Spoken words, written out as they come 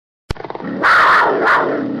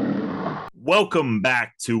Welcome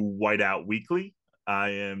back to Whiteout Weekly. I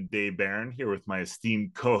am Dave Barron here with my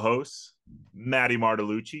esteemed co-host, Maddie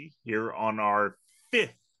Martelluzzi, here on our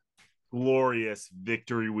fifth glorious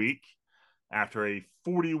victory week after a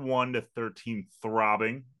 41-13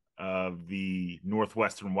 throbbing of the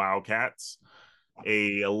Northwestern Wildcats.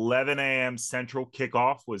 A 11 a.m. Central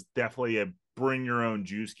kickoff was definitely a bring your own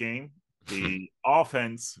juice game. The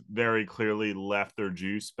offense very clearly left their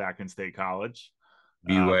juice back in State College.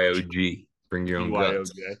 BYOG, bring your own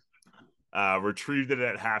guts. Retrieved it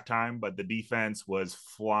at halftime, but the defense was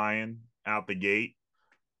flying out the gate.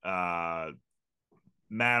 Matt,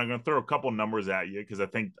 I'm going to throw a couple numbers at you because I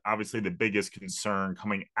think obviously the biggest concern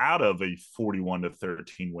coming out of a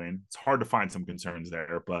 41-13 win, it's hard to find some concerns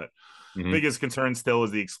there, but biggest concern still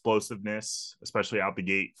is the explosiveness, especially out the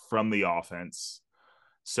gate from the offense.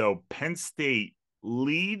 So Penn State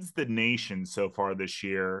leads the nation so far this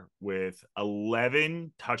year with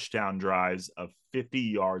 11 touchdown drives of 50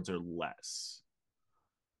 yards or less.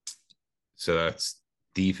 So that's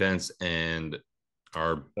defense and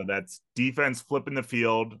so that's defense flipping the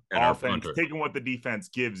field, offense taking what the defense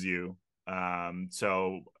gives you.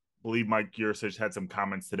 So I believe Mike Yursich had some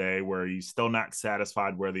comments today where he's still not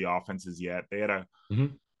satisfied where the offense is yet. They had a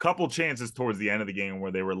couple chances towards the end of the game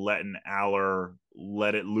where they were letting Aller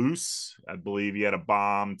let it loose. I believe he had a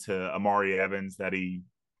bomb to Amari Evans that he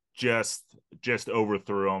just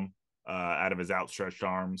overthrew him out of his outstretched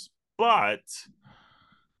arms. But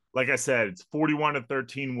like I said, it's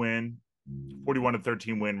 41-13 win.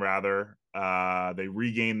 They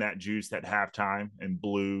regained that juice at halftime and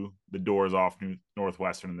blew the doors off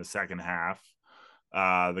Northwestern in the second half.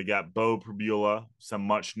 They got Bo Pribula some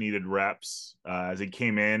much needed reps as he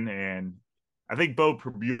came in, and I think Bo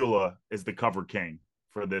Pribula is the cover king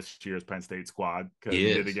for this year's Penn State squad because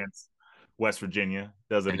he did against West Virginia,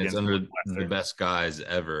 does it against under the best guys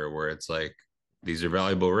ever, where it's like these are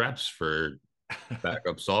valuable reps for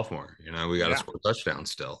backup sophomore. You know, we got to score touchdowns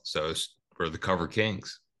still, so we're the cover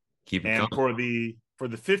kings. Keep it coming. For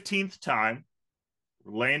the 15th time,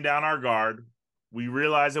 we're laying down our guard. We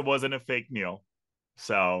realize it wasn't a fake kneel.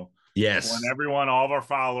 So yes, everyone, all of our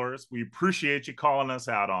followers, we appreciate you calling us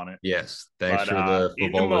out on it. Yes, thanks for the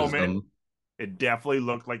in the moment, it definitely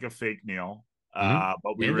looked like a fake kneel.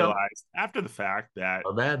 But we realized after the fact that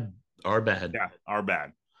our bad. Yeah, our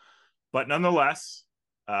bad. But nonetheless,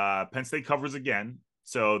 Penn State covers again.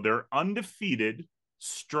 So they're undefeated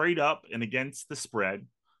straight up and against the spread.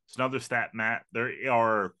 It's another stat, Matt. There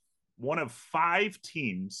are one of 5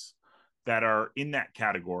 teams that are in that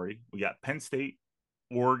category. We got Penn State,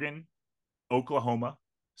 Oregon, Oklahoma,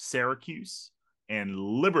 Syracuse, and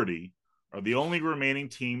Liberty are the only remaining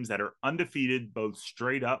teams that are undefeated both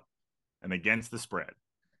straight up and against the spread.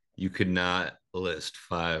 You could not list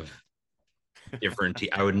 5 different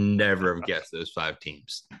teams. I would never have guessed those 5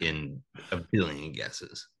 teams in a billion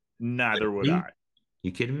guesses. Neither would I.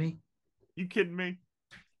 You kidding me? You kidding me?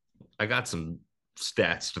 I got some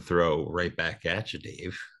stats to throw right back at you,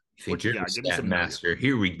 Dave. You think you're the stat master?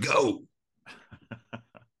 Here we go.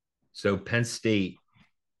 So Penn State,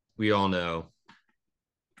 we all know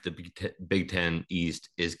the Big Ten East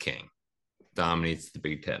is king, dominates the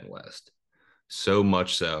Big Ten West. So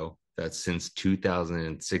much so that since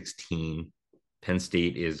 2016, Penn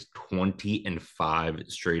State is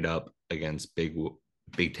 20-5 straight up against Big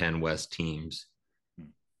Ten West teams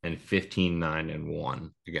and 15-9-1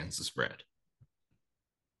 against the spread.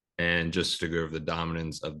 And just to go over the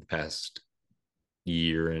dominance of the past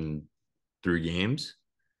year and 3 games,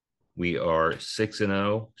 we are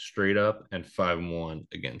 6-0 straight up and 5-1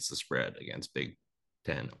 against the spread against Big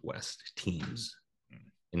Ten West teams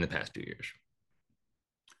in the past 2 years.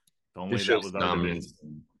 Only this shows dominance,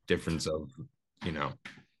 difference of,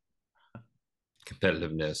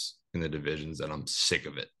 competitiveness in the divisions, and I'm sick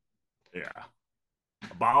of it. Yeah.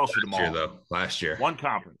 Abolish them all. Last year. One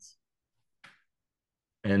conference.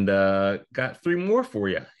 And got 3 more for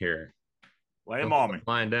you here. Lay them on me.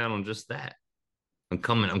 Lying down on just that. I'm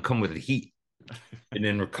coming with the heat. Been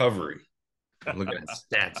in recovery. I'm looking at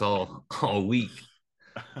stats all week.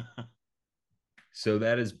 So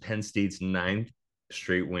that is Penn State's 9th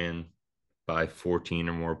straight win by 14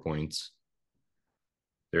 or more points.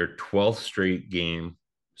 Their 12th straight game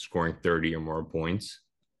scoring 30 or more points.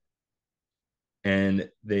 And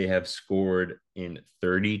they have scored in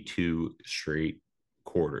 32 straight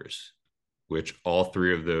quarters, which all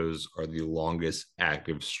 3 of those are the longest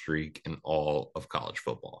active streak in all of college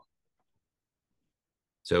football.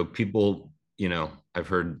 So people, I've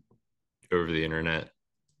heard over the internet,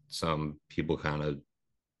 some people kind of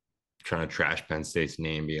trying to trash Penn State's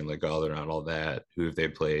name, being like, oh, they're not all that. Who have they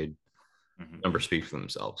played? Numbers speak for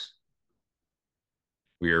themselves.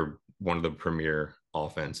 We are one of the premier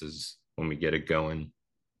offenses when we get it going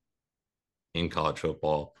in college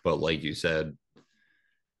football. But like you said,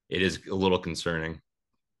 it is a little concerning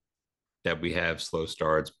that we have slow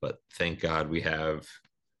starts, but thank God we have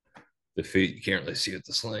you can't really see it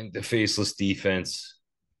the slang, the faceless defense,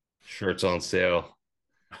 shirts on sale.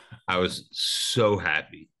 I was so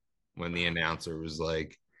happy when the announcer was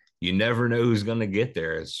like, you never know who's going to get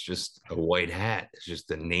there. It's just a white hat. It's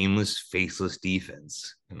just a nameless, faceless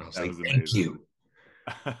defense. And I was like, thank you.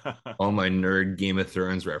 All my nerd Game of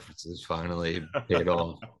Thrones references finally paid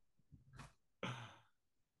off.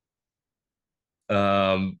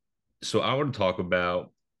 So I want to talk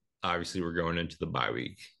about, obviously we're going into the bye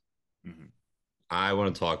week. Mm-hmm. I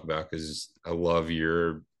want to talk about, because I love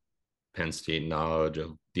your Penn State knowledge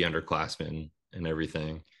of the underclassmen and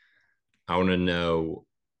everything. I want to know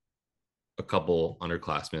a couple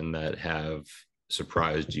underclassmen that have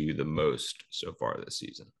surprised you the most so far this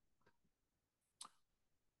season.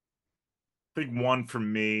 I think one for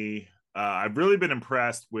me, I've really been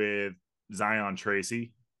impressed with Zion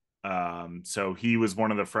Tracy. So he was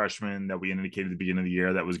one of the freshmen that we indicated at the beginning of the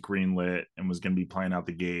year that was greenlit and was going to be playing out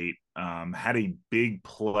the gate. Had a big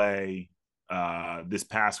play this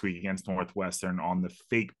past week against Northwestern on the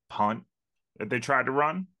fake punt that they tried to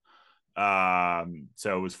run.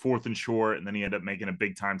 So it was 4th and short, and then he ended up making a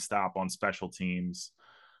big time stop on special teams.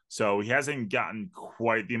 So he hasn't gotten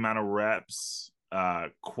quite the amount of reps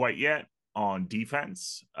quite yet on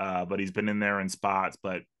defense, but he's been in there in spots,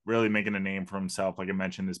 but really making a name for himself, like I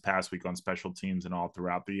mentioned this past week, on special teams and all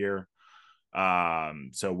throughout the year.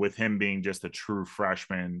 So with him being just a true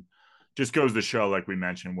freshman, just goes to show, like we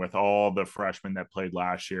mentioned, with all the freshmen that played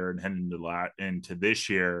last year and heading into this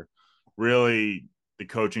year, really the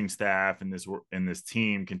coaching staff and this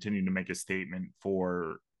team continue to make a statement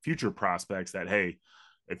for future prospects that, hey,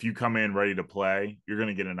 if you come in ready to play, you're going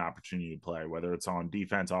to get an opportunity to play, whether it's on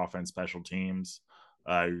defense, offense, special teams.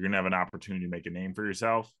 You're going to have an opportunity to make a name for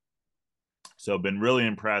yourself. So been really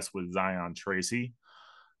impressed with Zion Tracy.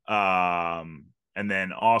 And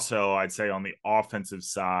then also I'd say on the offensive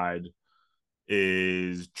side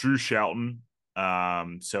is Drew Shelton.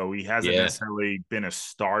 So he hasn't necessarily been a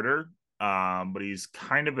starter, but he's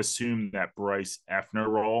kind of assumed that Bryce Effner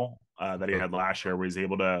role that he had last year, where he's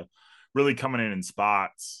able to really coming in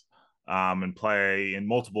spots and play in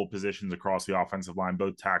multiple positions across the offensive line,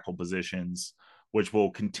 both tackle positions, which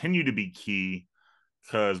will continue to be key,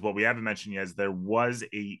 because what we haven't mentioned yet is there was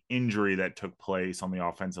a injury that took place on the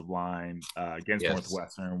offensive line against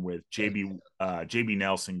Northwestern with JB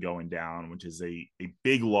Nelson going down, which is a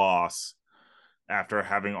big loss after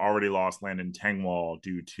having already lost Landon Tengwall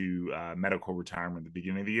due to medical retirement at the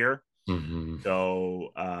beginning of the year. Mm-hmm. So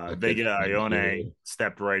Vega Ione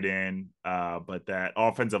stepped right in, but that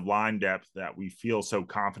offensive line depth that we feel so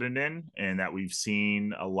confident in, and that we've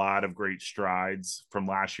seen a lot of great strides from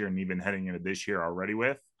last year and even heading into this year already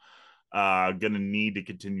with, going to need to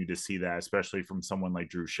continue to see that, especially from someone like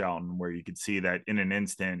Drew Shelton, where you could see that in an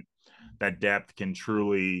instant that depth can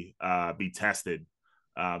truly be tested.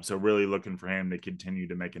 So really looking for him to continue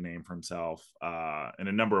to make a name for himself in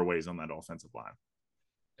a number of ways on that offensive line.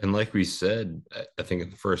 And like we said, I think in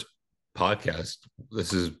the first podcast,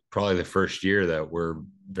 this is probably the first year that we're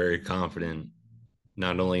very confident,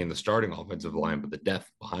 not only in the starting offensive line, but the depth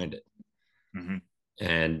behind it. Mm-hmm.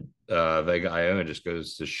 And Vega Ione just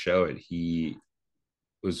goes to show it. He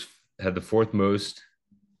had the 4th most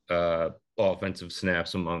offensive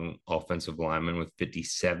snaps among offensive linemen with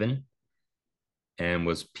 57, and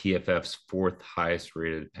was PFF's 4th highest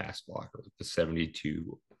rated pass blocker with the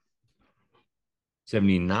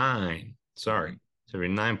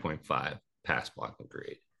 79.5 pass blocking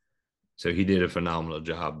grade. So he did a phenomenal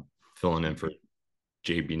job filling in for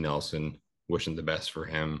JB Nelson, wishing the best for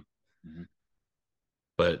him. Mm-hmm.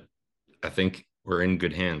 But I think we're in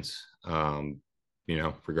good hands,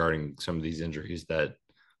 regarding some of these injuries that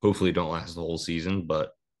hopefully don't last the whole season.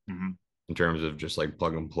 But in terms of just like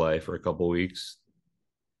plug and play for a couple of weeks,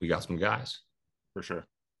 we got some guys. For sure.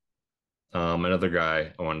 Another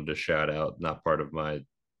guy I wanted to shout out, not part of my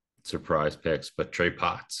surprise picks, but Trey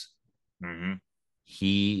Potts. Mm-hmm.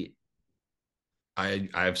 I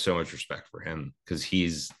have so much respect for him, because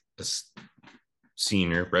he's a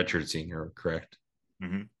senior, redshirt senior, correct?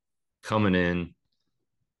 Mm-hmm. Coming in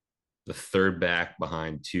the 3rd back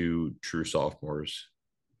behind 2 true sophomores,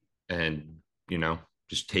 and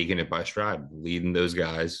just taking it by stride, leading those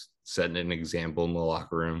guys, setting an example in the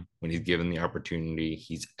locker room. When he's given the opportunity,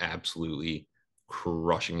 he's absolutely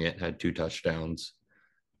crushing it. Had 2 touchdowns,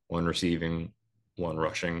 1 receiving, 1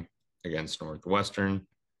 rushing against Northwestern.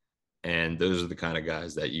 And those are the kind of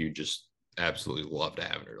guys that you just absolutely love to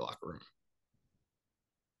have in your locker room.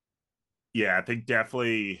 Yeah, I think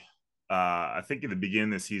definitely. I think at the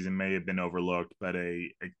beginning of the season may have been overlooked, but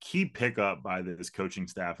a key pickup by this coaching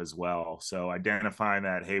staff as well. So identifying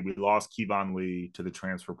that, hey, we lost Kevon Lee to the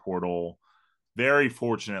transfer portal. Very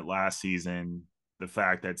fortunate last season, the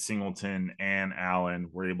fact that Singleton and Allen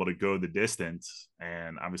were able to go the distance.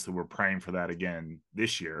 And obviously, we're praying for that again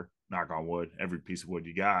this year. Knock on wood, every piece of wood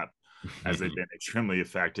you got, as they've been extremely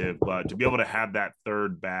effective. But to be able to have that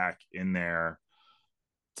third back in there,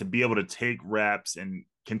 to be able to take reps and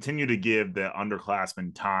continue to give the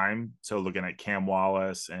underclassmen time. So looking at Cam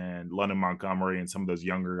Wallace and London Montgomery and some of those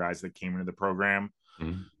younger guys that came into the program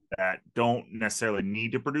that don't necessarily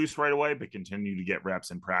need to produce right away, but continue to get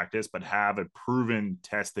reps in practice, but have a proven,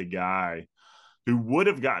 tested guy who would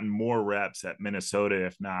have gotten more reps at Minnesota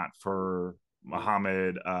if not for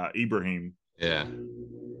Muhammad Ibrahim. Yeah.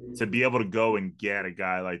 To be able to go and get a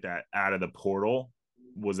guy like that out of the portal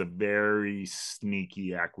was a very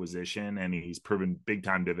sneaky acquisition, and he's proven big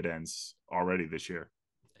time dividends already this year.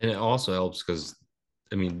 And it also helps because,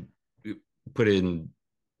 I mean, put it in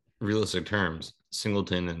realistic terms,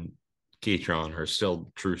 Singleton and Katron are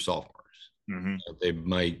still true sophomores. Mm-hmm. They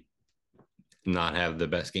might not have the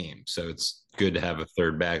best game. So it's good to have a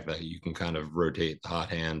third back that you can kind of rotate the hot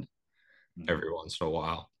hand every once in a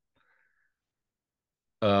while.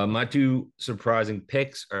 My two surprising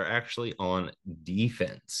picks are actually on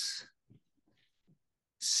defense.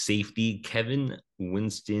 Safety Kevin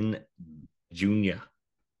Winston Jr.,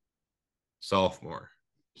 sophomore.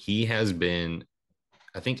 He has been,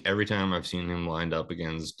 I think every time I've seen him lined up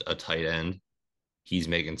against a tight end, he's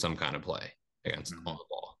making some kind of play against on the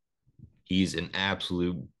ball. He's an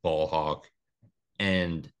absolute ball hawk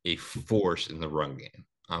and a force in the run game.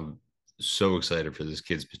 I'm so excited for this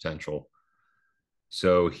kid's potential.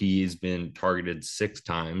 So he's been targeted 6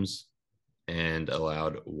 times and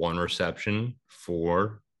allowed 1 reception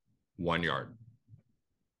for 1 yard.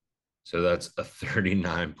 So that's a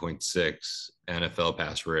 39.6 NFL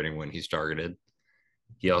pass rating when he's targeted.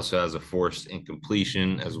 He also has a forced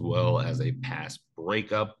incompletion as well as a pass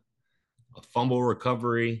breakup, a fumble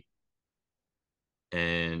recovery,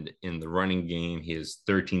 and in the running game, he has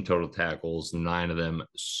 13 total tackles, 9 of them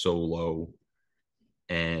solo,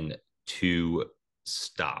 and 2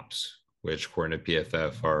 stops, which according to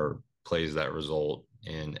PFF are plays that result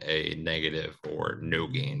in a negative or no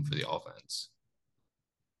gain for the offense.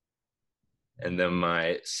 And then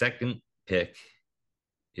my second pick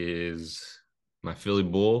is my Philly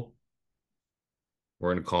Bull.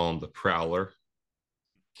 We're going to call him the Prowler,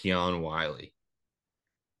 Keon Wiley.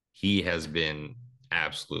 He has been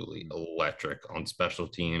absolutely electric on special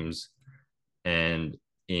teams and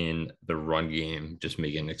in the run game, just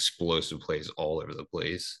making explosive plays all over the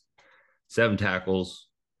place. 7 tackles,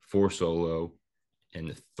 4 solo,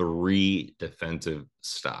 and 3 defensive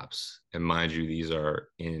stops. And mind you, these are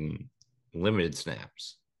in limited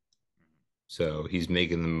snaps. So he's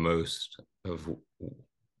making the most of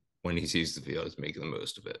when he sees the field, he's making the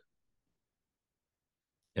most of it.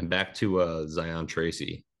 And back to Zion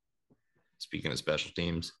Tracy. Speaking of special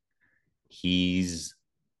teams, he's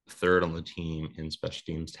 3rd on the team in special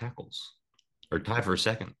teams tackles, or tied for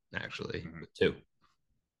 2nd, actually, with 2.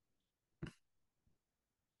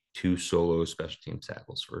 2 solo special team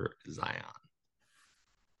tackles for Zion.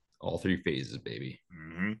 All 3 phases, baby.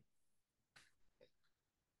 Mm-hmm.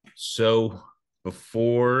 So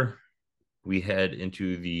before we head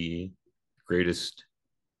into the greatest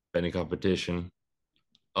betting competition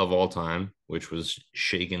of all time, which was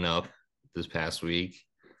shaken up this past week,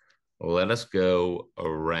 let us go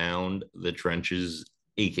around the trenches,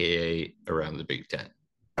 aka around the Big Ten.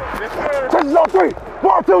 Trenches on 3.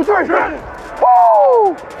 1, 2, 3.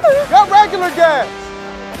 Woo! Got regular gas.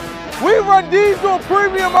 We run diesel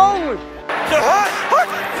premium only.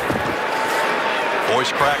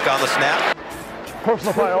 Voice crack on the snap.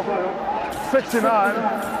 Personal foul. 69.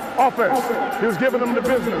 Offense. He was giving them the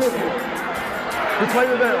business. He played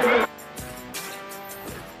it there.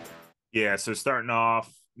 Yeah, so starting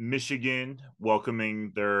off, Michigan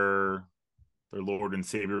welcoming their Lord and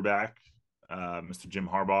Savior back, Mr. Jim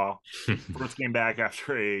Harbaugh. First game back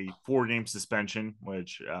after a 4-game suspension,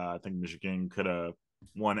 which I think Michigan could have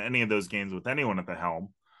won any of those games with anyone at the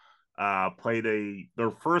helm. Played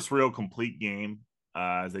their first real complete game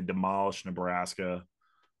as they demolished Nebraska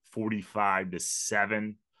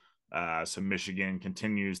 45-7. So Michigan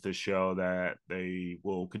continues to show that they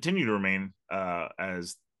will continue to remain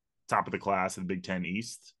as top of the class in the Big Ten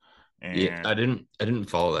East. And yeah, I didn't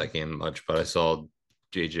follow that game much, but I saw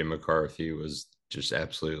JJ McCarthy was just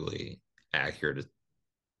absolutely accurate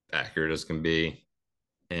as can be.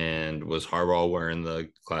 And was Harbaugh wearing the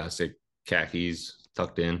classic khakis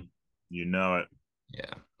tucked in? You know it.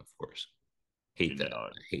 Yeah, of course. Hate that. I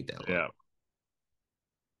hate that. Yeah.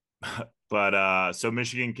 But so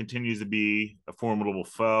Michigan continues to be a formidable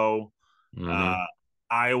foe.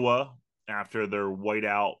 Iowa, after their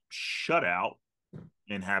whiteout shutout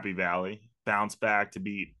in Happy Valley, bounced back to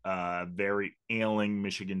beat a very ailing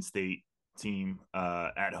Michigan State team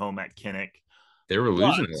at home at Kinnick. They were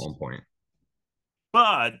losing at one point.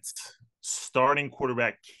 But starting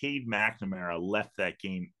quarterback Cade McNamara left that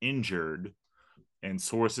game injured, and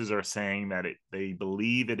sources are saying that they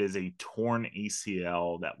believe it is a torn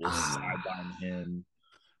ACL that will sideline him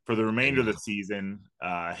for the remainder of the season.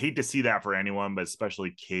 Hate to see that for anyone, but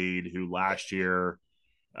especially Cade, who last year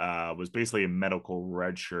was basically a medical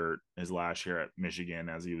redshirt his last year at Michigan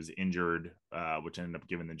as he was injured, which ended up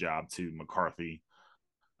giving the job to McCarthy.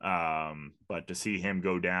 But to see him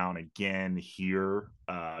go down again here,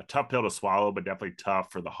 tough pill to swallow, but definitely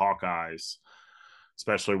tough for the Hawkeyes,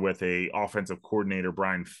 especially with a offensive coordinator,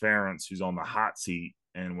 Brian Ferentz, who's on the hot seat,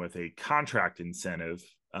 and with a contract incentive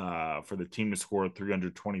for the team to score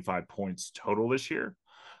 325 points total this year.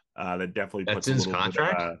 That definitely puts a little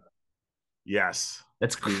contract. Bit of yes,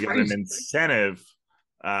 that's crazy. He's got an incentive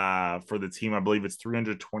for the team. I believe it's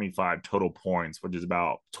 325 total points, which is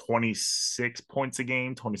about 26 points a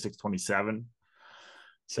game, 26, 27.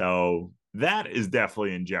 So that is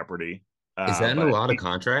definitely in jeopardy. Is that in a lot of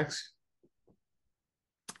contracts?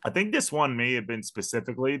 I think this one may have been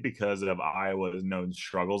specifically because of Iowa's known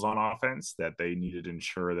struggles on offense that they needed to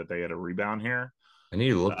ensure that they had a rebound here. I need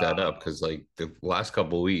to look that up because, like, the last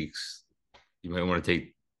couple of weeks, you might want to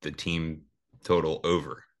take the team total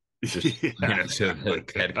over. Just, so the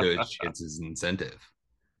head coach gets his incentive.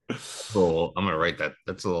 Well, I'm going to write that.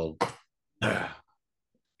 That's a little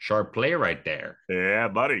sharp play right there. Yeah,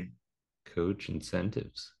 buddy. Coach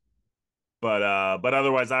incentives. But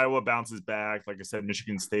otherwise, Iowa bounces back. Like I said,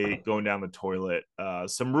 Michigan State going down the toilet.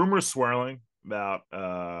 Some rumors swirling about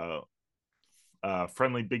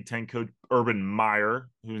friendly Big Ten coach Urban Meyer,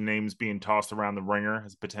 whose name's being tossed around the ringer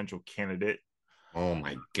as a potential candidate. Oh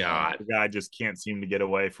my God! The guy just can't seem to get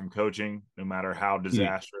away from coaching, no matter how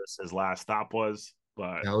disastrous his last stop was.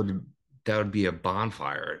 But that would be a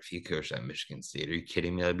bonfire if he coached at Michigan State. Are you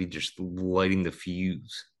kidding me? That'd be just lighting the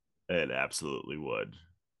fuse. It absolutely would.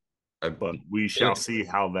 But we shall see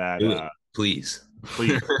how that. Please do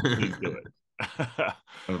it. I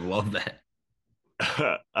would love that.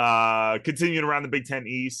 Continuing around the Big Ten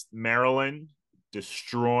East, Maryland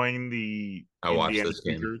destroying the Indiana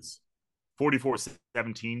Speakers,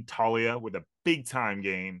 44-17. Talia with a big time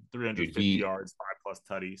game, 350 yards, 5+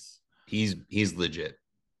 tutties. He's legit.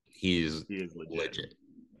 He is legit.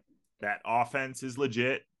 That offense is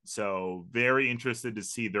legit. So very interested to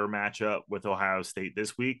see their matchup with Ohio State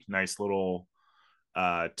this week. Nice little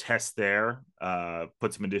test there.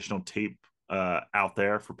 Put some additional tape out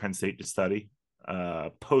there for Penn State to study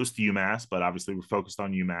post UMass, but obviously we're focused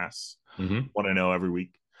on UMass. Want to know every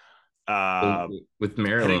week. With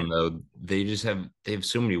Maryland though, they have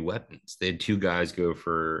so many weapons. They had two guys go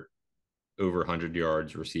for over 100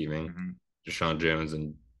 yards receiving, Deshaun Jones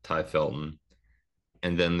and Ty Felton.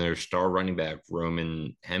 And then their star running back,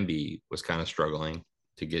 Roman Hemby, was kind of struggling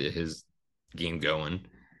to get his game going.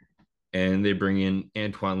 And they bring in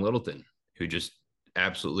Antoine Littleton, who just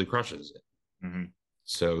absolutely crushes it.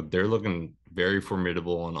 So they're looking very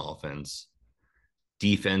formidable on offense.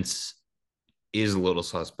 Defense is a little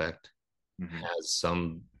suspect, has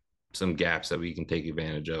some gaps that we can take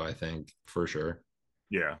advantage of, I think, for sure.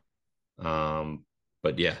 Yeah.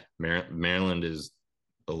 But yeah, Maryland is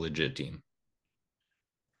a legit team.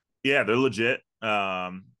 Yeah, they're legit.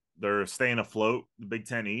 They're staying afloat. The Big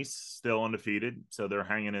Ten East still undefeated, so they're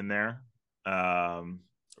hanging in there.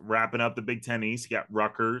 Wrapping up the Big Ten East, you got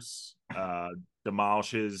Rutgers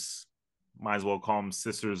demolishes. Might as well call them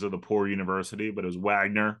Sisters of the Poor University, but it was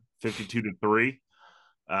Wagner, 52-3.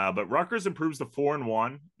 But Rutgers improves to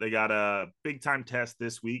 4-1. They got a big time test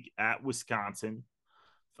this week at Wisconsin,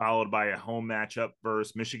 followed by a home matchup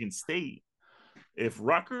versus Michigan State. If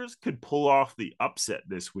Rutgers could pull off the upset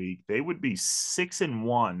this week, they would be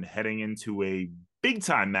 6-1 heading into a big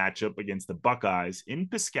time matchup against the Buckeyes in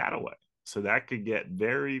Piscataway. So that could get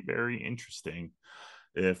very, very interesting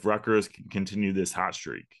if Rutgers can continue this hot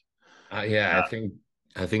streak. I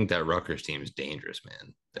think that Rutgers team is dangerous,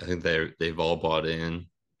 man. I think they've all bought in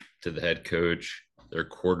to the head coach, their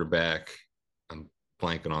quarterback. I'm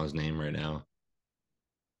blanking on his name right now.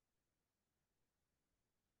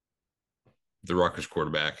 The Rutgers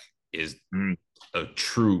quarterback is a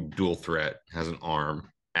true dual threat, has an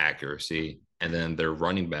arm, accuracy, and then their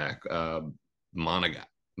running back, Monaga,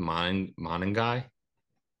 Monangai.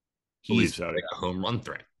 He's so, like a home run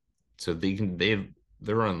threat. So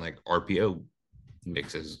they're on like RPO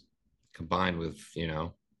mixes combined with,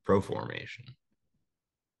 pro formation.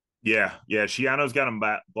 Yeah. Shiano's got him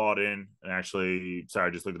bought in. And actually, sorry,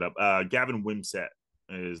 I just looked it up. Gavin Wimsett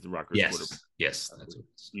is the Rutgers quarterback. Yes.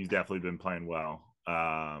 He's definitely been playing well.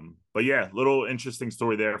 But yeah, little interesting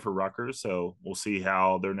story there for Rutgers. So we'll see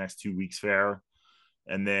how their next 2 weeks fare.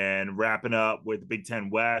 And then wrapping up with the Big Ten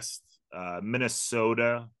West,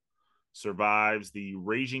 Minnesota survives the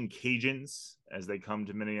Raging Cajuns as they come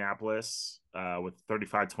to Minneapolis with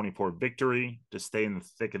 35-24 victory to stay in the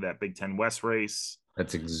thick of that Big Ten West race.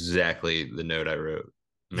 That's exactly the note I wrote.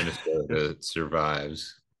 Minnesota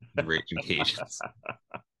survives the Raging Cajuns.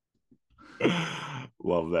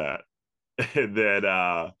 Love that. And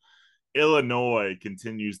then Illinois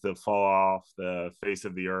continues to fall off the face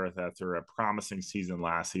of the earth after a promising season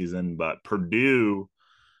last season, but Purdue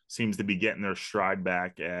seems to be getting their stride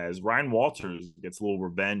back as Ryan Walters gets a little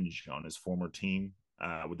revenge on his former team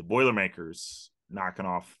with the Boilermakers knocking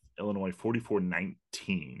off Illinois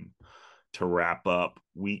 44-19 to wrap up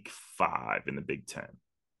week 5 in the Big Ten.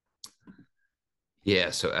 Yeah,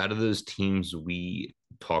 so out of those teams we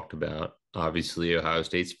talked about, obviously Ohio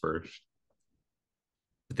State's first.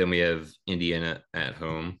 But then we have Indiana at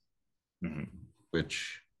home,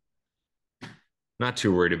 which not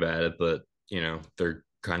too worried about it, but, they're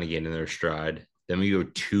kind of getting their stride. Then we go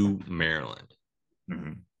to Maryland,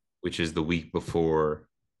 which is the week before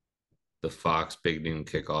the Fox Big Noon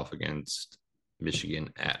kickoff against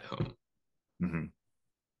Michigan at home.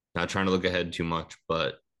 Not trying to look ahead too much,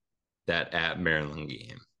 but that at Maryland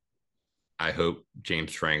game, I hope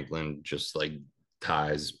James Franklin just like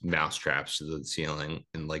ties mouse traps to the ceiling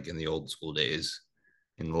and like in the old school days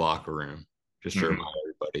in the locker room, just to remind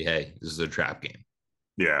everybody, hey, this is a trap game.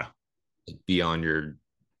 Yeah. Be on your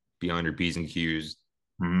P's and Q's.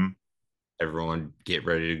 Everyone get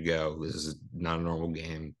ready to go. This is not a normal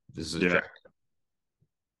game. This is a trap game.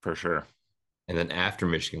 For sure. And then after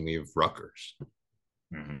Michigan, we have Rutgers.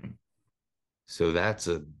 So that's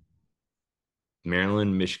a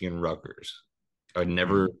Maryland, Michigan, Rutgers. I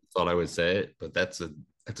never thought I would say it, but that's a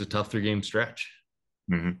tough 3-game stretch.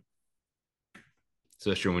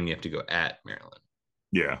 Especially when you have to go at Maryland.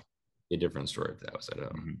 Yeah. A different story if that was at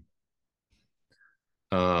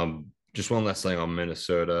home. Just one last thing on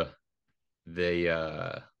Minnesota. They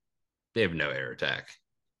have no air attack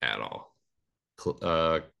at all.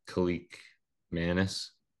 Kalik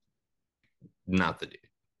Manis, not the dude.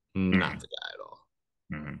 Not the guy at all.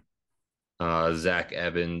 Zach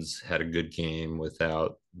Evans had a good game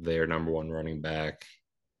without their number one running back.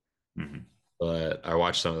 But I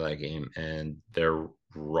watched some of that game, and their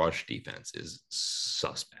rush defense is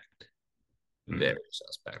suspect. Very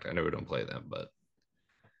suspect. I know we don't play them, but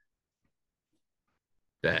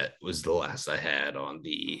that was the last I had on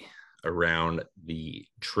the around the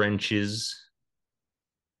trenches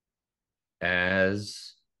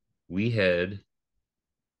as we head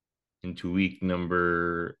into week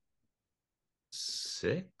number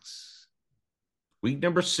 6. Week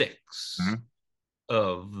number 6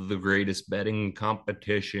 of the greatest betting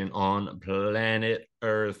competition on planet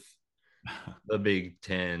Earth, the Big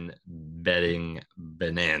Ten betting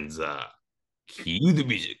bonanza. Cue the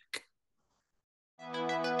music.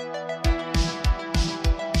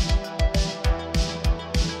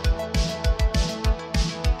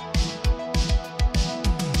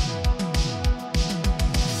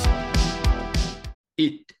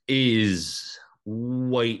 It is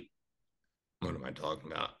white. What am I talking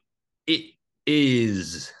about? It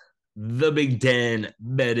is the Big Ten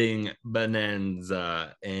betting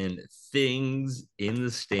bonanza, and things in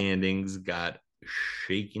the standings got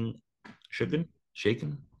shaken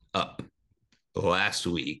up last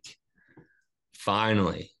week.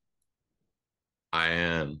 Finally, I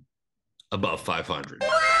am above 500.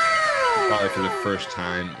 Probably for the first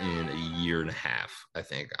time in a year and a half, I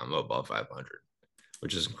think I'm above 500,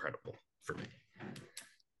 which is incredible for me.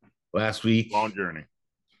 Last week, long journey.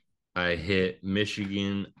 I hit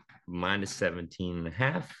Michigan minus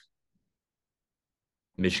 17.5.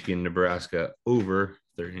 Michigan, Nebraska over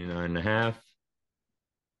 39.5.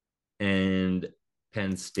 And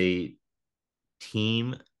Penn State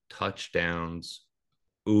team touchdowns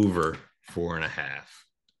over 4.5.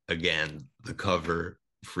 Again, the cover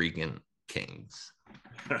freaking Kings.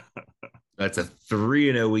 That's a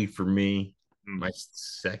 3-0 week for me. My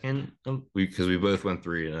second week, because we both went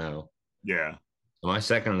 3-0. Yeah. My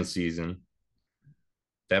second of the season.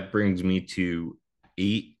 That brings me to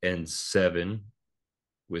 8-7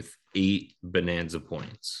 with 8 bonanza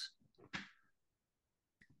points.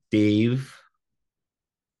 Dave,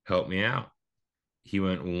 help me out. He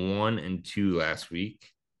went 1-2 last week.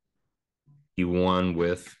 He won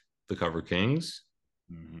with the Cover Kings.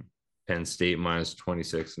 Mm-hmm. Penn State minus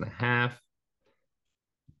 26.5.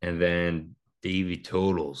 And then Davy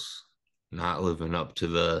Totals not living up to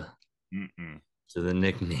the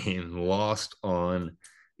nickname. Lost on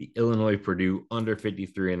the Illinois Purdue under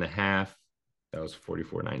 53.5. That was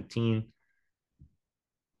 44-19.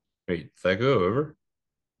 Wait, did that go over?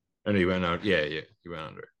 Oh, no, he went out. Yeah, he went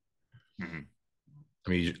under. Mm-hmm. I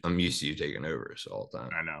mean, I'm used to you taking overs all the time.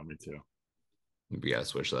 I know, me too. We gotta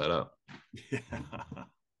switch that up. Yeah.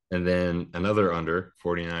 And then another under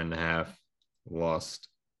 49.5. Lost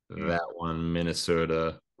that one,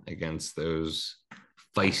 Minnesota, against those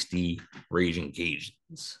feisty Raging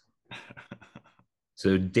Cajuns.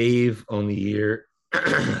 So Dave on the year,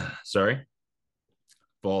 sorry,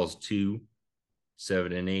 falls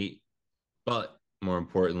 2-7-8, but more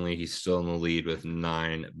importantly, he's still in the lead with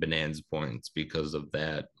 9 bonanza points because of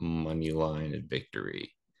that money line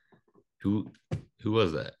victory. Who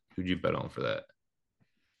was that? Who'd you bet on for that?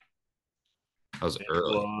 That was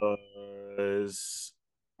early. It was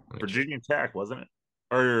Virginia Tech, wasn't it?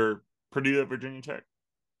 Or Purdue at Virginia Tech?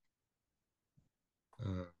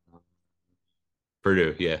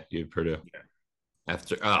 Purdue, yeah, you had Purdue. Yeah.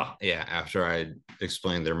 After I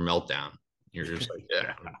explained their meltdown, you're just like,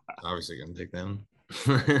 yeah, I'm obviously gonna take them.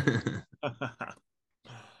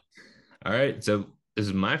 All right, so this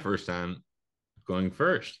is my first time going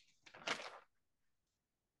first.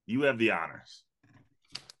 You have the honors.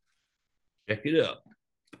 Check it up.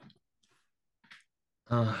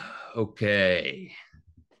 Okay.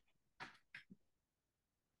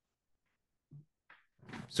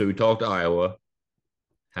 So we talked Iowa,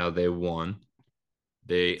 how they won.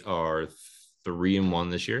 They are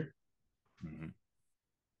 3-1 this year. Mm-hmm.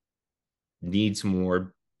 Need some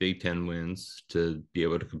more Big Ten wins to be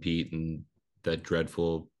able to compete in that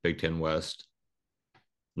dreadful Big Ten West.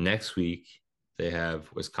 Next week, they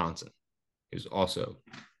have Wisconsin, who's also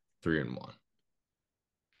 3-1.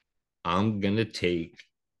 I'm going to take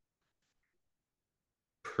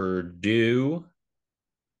Purdue.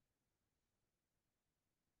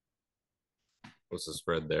 What's the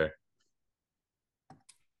spread there? I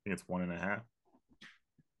think it's 1.5.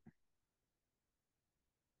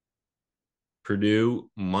 Purdue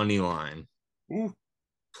money line. Ooh.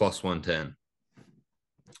 Plus 110.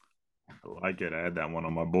 I like it. I had that one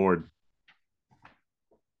on my board.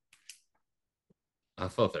 I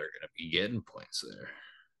thought they were going to be getting points there.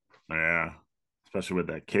 Yeah, especially with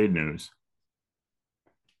that Cade news.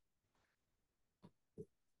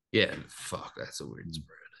 Yeah, fuck, that's a weird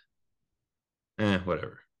spread.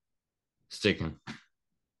 Whatever. Stick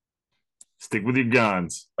with your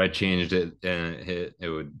guns. If I changed it and it hit, it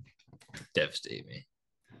would devastate me.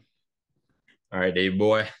 All right, Dave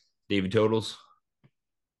boy. David Totals.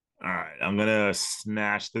 All right, I'm gonna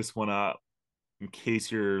snatch this one up in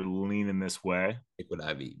case you're leaning this way. Take what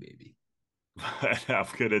I eat, baby. But I'm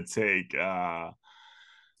gonna take. I'm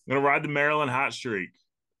gonna ride the Maryland hot streak.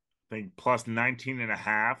 I think plus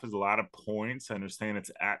 19.5 is a lot of points. I understand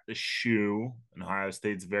it's at the shoe, and Ohio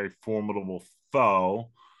State's a very formidable foe.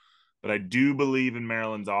 But I do believe in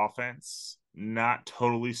Maryland's offense. Not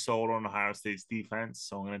totally sold on Ohio State's defense,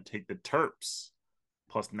 so I'm going to take the Terps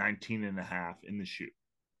plus 19.5 in the shoe.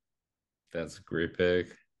 That's a great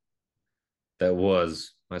pick. That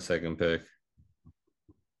was my second pick. You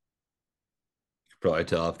could probably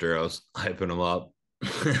tell after I was hyping them up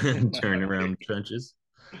and turning around the trenches.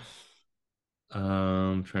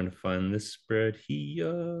 I'm trying to find this spread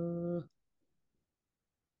here.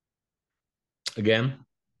 Again,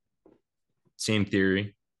 same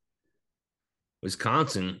theory.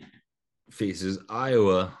 Wisconsin faces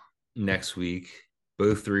Iowa next week.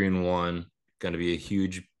 Both 3-1. Going to be a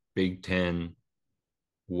huge Big Ten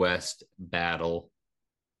West battle.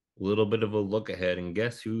 A little bit of a look ahead, and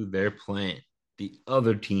guess who they're playing? The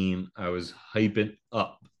other team I was hyping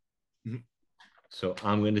up. So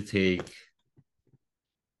I'm going to take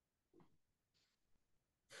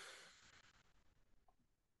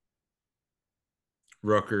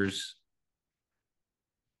Rutgers.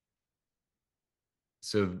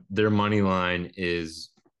 So their money line is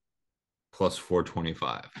plus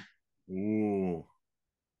 425. Ooh.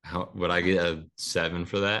 How would I get a 7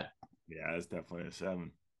 for that? Yeah, it's definitely a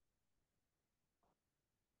 7.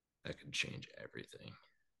 That could change everything.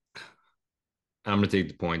 I'm going to take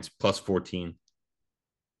the points plus 14.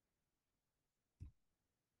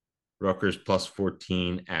 Rutgers plus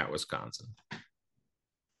 14 at Wisconsin. I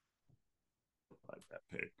like that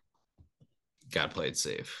pick. Got to play it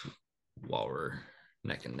safe while we're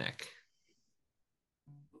neck and neck.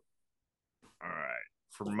 All right.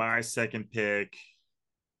 for my second pick,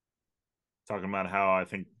 talking about how I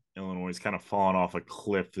think Illinois is kind of fallen off a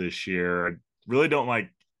cliff this year. I really don't like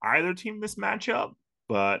either team this matchup,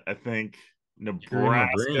 but I think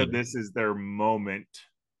Nebraska, this is their moment.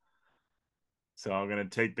 So I'm going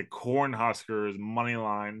to take the Cornhuskers money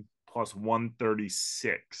line plus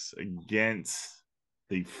 136 against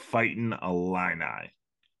the Fighting Illini.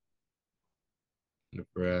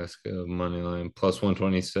 Nebraska money line plus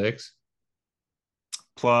 126.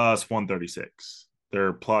 Plus 136.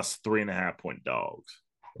 They're plus 3.5 point dogs.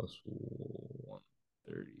 Plus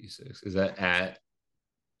 136. Is that at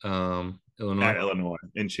Illinois? At Illinois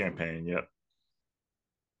in Champaign. Yep.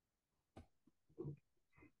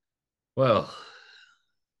 Well,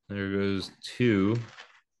 there goes 2.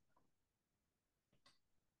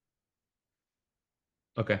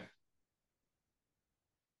 Okay.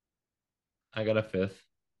 I got a 5th.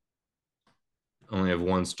 Only have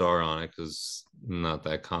 1 star on it because I'm not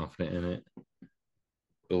that confident in it.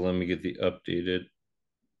 But let me get the updated.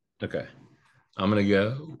 Okay. I'm going to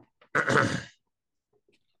go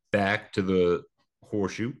back to the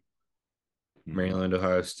horseshoe, Maryland,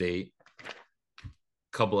 Ohio State. A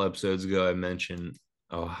couple episodes ago, I mentioned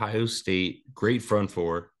Ohio State, great front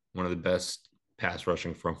four, one of the best pass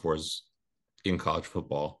rushing front fours in college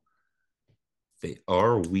football. They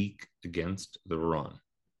are weak against the run.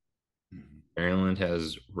 Maryland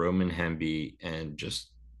has Roman Hemby and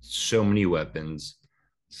just so many weapons,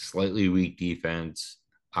 slightly weak defense.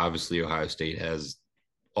 Obviously, Ohio State has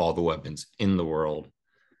all the weapons in the world.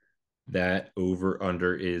 That over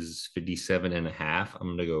under is 57.5. I'm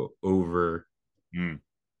going to go over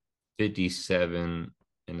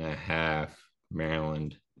 57.5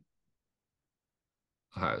 Maryland,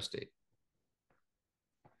 Ohio State.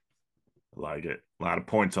 I like it. A lot of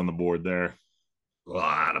points on the board there. A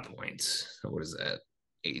lot of points. What is that?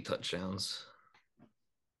 80 touchdowns.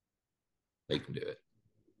 They can do it.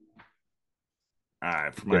 All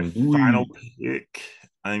right, for my final pick,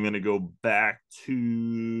 I'm going to go back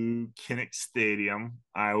to Kinnick Stadium,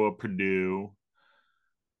 Iowa, Purdue.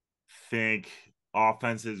 Think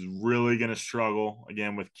offense is really going to struggle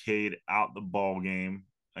again with Cade out the ball game.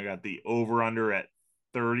 I got the over-under at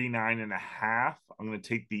 39.5. I'm going to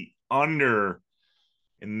take the under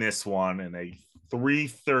in this one in a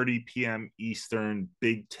 3:30 p.m. Eastern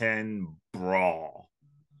Big Ten brawl.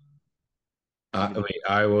 Wait,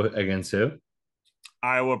 Iowa against who?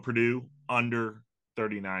 Iowa, Purdue, under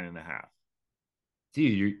 39.5.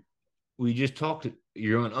 Dude, we just talked.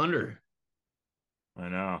 You're on under. I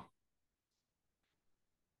know.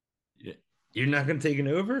 You're not going to take an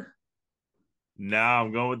over? No,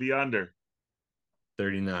 I'm going with the under.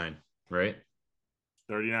 39, right?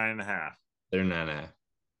 39.5. 39.5.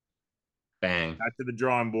 Bang. Back to the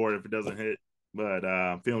drawing board if it doesn't hit, but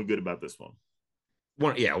I'm feeling good about this one.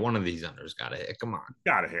 One of these unders got to hit. Come on.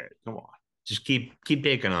 Got to hit. Come on. Just keep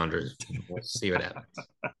taking unders. We'll see what happens.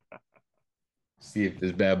 See if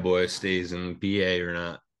this bad boy stays in PA or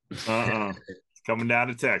not. It's coming down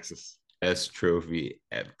to Texas. Best trophy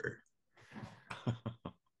ever.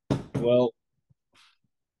 Well,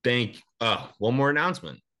 one more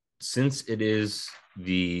announcement. Since it is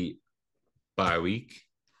the bye week,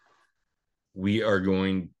 we are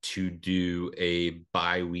going to do a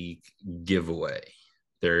bye week giveaway.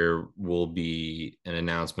 There will be an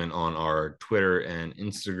announcement on our Twitter and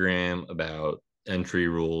Instagram about entry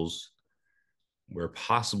rules. We're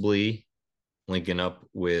possibly linking up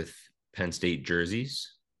with Penn State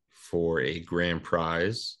jerseys for a grand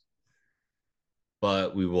prize,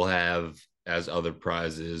 but we will have, as other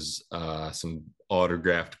prizes, some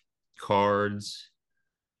autographed cards,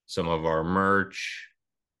 some of our merch,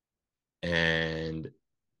 and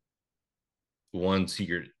one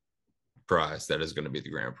secret prize that is going to be the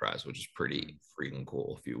grand prize, which is pretty freaking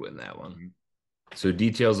cool if you win that one. So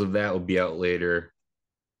details of that will be out later.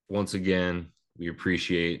 Once again, we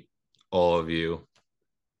appreciate all of you,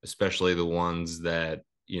 especially the ones that,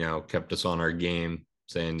 kept us on our game,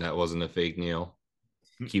 saying that wasn't a fake Neil.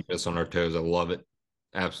 Keep us on our toes. I love it.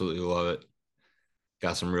 Absolutely love it.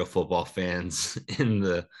 Got some real football fans in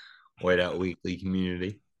the Whiteout Weekly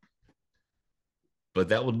community. But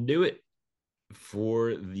that will do it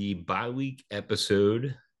for the bye week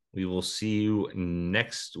episode. We will see you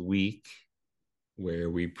next week where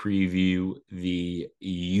we preview the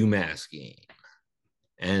UMass game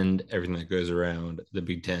and everything that goes around the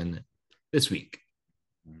Big Ten this week.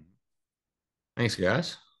 Thanks,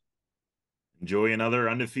 guys. Enjoy another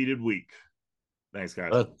undefeated week. Thanks,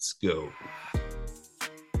 guys. Let's go.